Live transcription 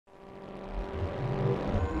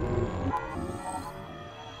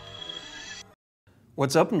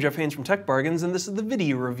What's up? I'm Jeff Haynes from Tech Bargains, and this is the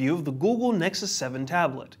video review of the Google Nexus 7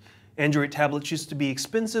 tablet. Android tablets used to be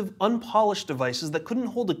expensive, unpolished devices that couldn't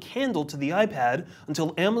hold a candle to the iPad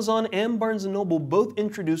until Amazon and Barnes & Noble both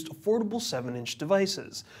introduced affordable 7-inch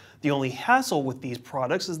devices. The only hassle with these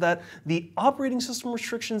products is that the operating system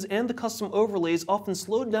restrictions and the custom overlays often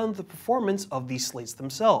slowed down the performance of these slates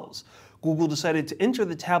themselves. Google decided to enter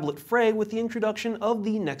the tablet fray with the introduction of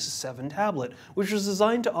the Nexus 7 tablet, which was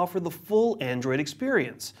designed to offer the full Android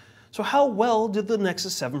experience. So how well did the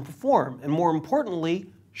Nexus 7 perform? And more importantly,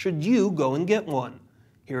 should you go and get one?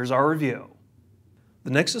 Here's our review. The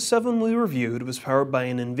Nexus 7 we reviewed was powered by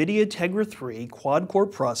an Nvidia Tegra 3 quad-core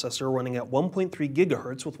processor running at 1.3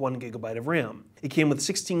 GHz with 1 GB of RAM. It came with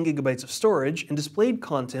 16 GB of storage and displayed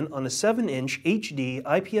content on a 7-inch HD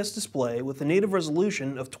IPS display with a native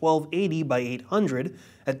resolution of 1280 by 800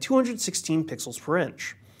 at 216 pixels per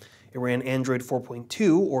inch. It ran Android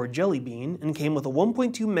 4.2 or Jelly Bean and came with a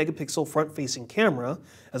 1.2 megapixel front-facing camera,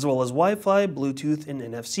 as well as Wi-Fi, Bluetooth, and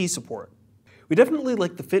NFC support. We definitely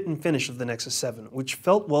liked the fit and finish of the Nexus 7, which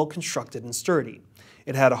felt well constructed and sturdy.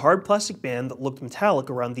 It had a hard plastic band that looked metallic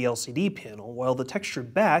around the LCD panel, while the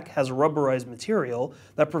textured back has a rubberized material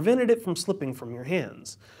that prevented it from slipping from your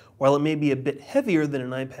hands. While it may be a bit heavier than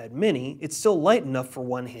an iPad mini, it's still light enough for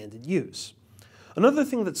one-handed use. Another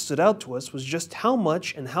thing that stood out to us was just how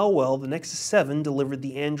much and how well the Nexus 7 delivered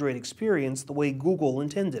the Android experience the way Google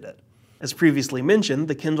intended it. As previously mentioned,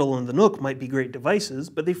 the Kindle and the Nook might be great devices,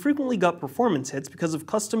 but they frequently got performance hits because of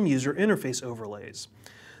custom user interface overlays.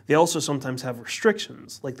 They also sometimes have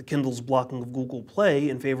restrictions, like the Kindle's blocking of Google Play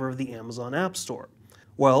in favor of the Amazon App Store.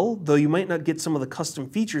 Well, though you might not get some of the custom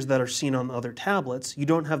features that are seen on other tablets, you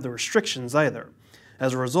don't have the restrictions either.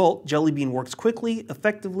 As a result, Jelly Bean works quickly,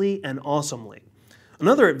 effectively, and awesomely.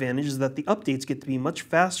 Another advantage is that the updates get to be much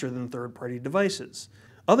faster than third-party devices.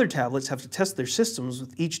 Other tablets have to test their systems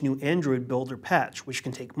with each new Android build or patch, which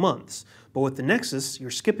can take months, but with the Nexus,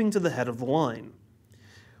 you're skipping to the head of the line.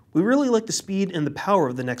 We really like the speed and the power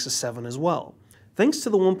of the Nexus 7 as well. Thanks to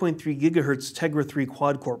the 1.3 GHz Tegra 3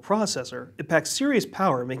 quad-core processor, it packs serious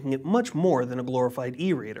power, making it much more than a glorified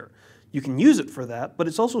e-reader. You can use it for that, but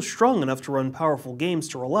it's also strong enough to run powerful games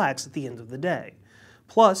to relax at the end of the day.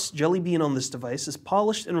 Plus, Jelly Bean on this device is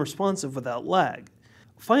polished and responsive without lag.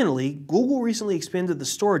 Finally, Google recently expanded the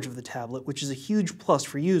storage of the tablet, which is a huge plus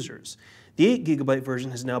for users. The 8 GB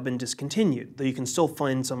version has now been discontinued, though you can still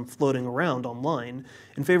find some floating around online,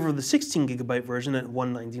 in favor of the 16 GB version at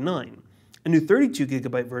 $199. A new 32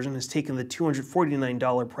 GB version has taken the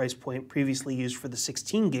 $249 price point previously used for the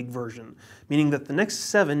 16 GB version, meaning that the Nexus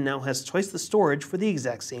 7 now has twice the storage for the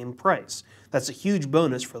exact same price. That's a huge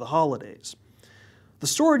bonus for the holidays. The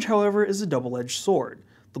storage, however, is a double-edged sword.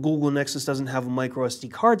 The Google Nexus doesn't have a microSD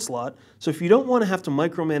card slot, so if you don't want to have to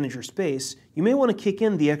micromanage your space, you may want to kick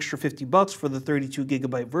in the extra $50 for the 32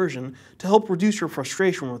 GB version to help reduce your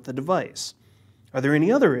frustration with the device. Are there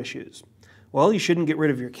any other issues? Well, you shouldn't get rid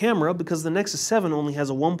of your camera because the Nexus 7 only has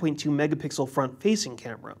a 1.2 megapixel front-facing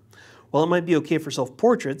camera. While it might be okay for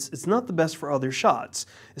self-portraits, it's not the best for other shots,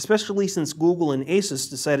 especially since Google and Asus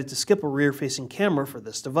decided to skip a rear-facing camera for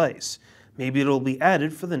this device. Maybe it'll be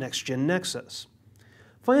added for the next-gen Nexus.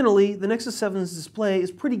 Finally, the Nexus 7's display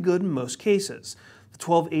is pretty good in most cases. The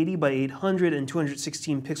 1280 by 800 and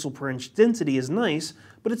 216 pixel per inch density is nice,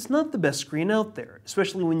 but it's not the best screen out there,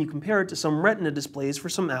 especially when you compare it to some Retina displays for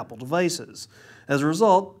some Apple devices. As a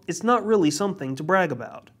result, it's not really something to brag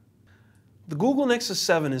about. The Google Nexus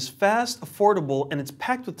 7 is fast, affordable, and it's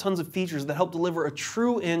packed with tons of features that help deliver a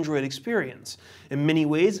true Android experience. In many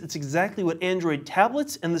ways, it's exactly what Android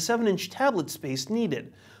tablets and the 7-inch tablet space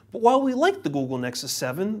needed. But while we liked the Google Nexus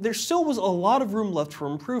 7, there still was a lot of room left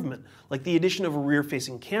for improvement, like the addition of a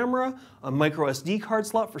rear-facing camera, a microSD card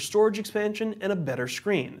slot for storage expansion, and a better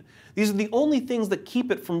screen. These are the only things that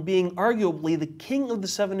keep it from being arguably the king of the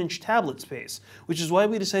 7-inch tablet space, which is why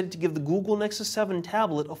we decided to give the Google Nexus 7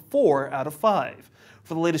 tablet a 4 out of 5.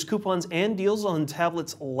 For the latest coupons and deals on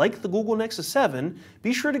tablets like the Google Nexus 7,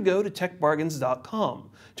 be sure to go to techbargains.com.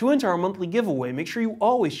 To enter our monthly giveaway, make sure you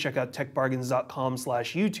always check out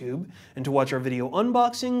techbargains.com/YouTube, and to watch our video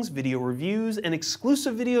unboxings, video reviews, and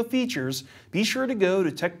exclusive video features, be sure to go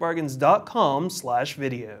to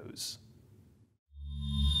techbargains.com/videos.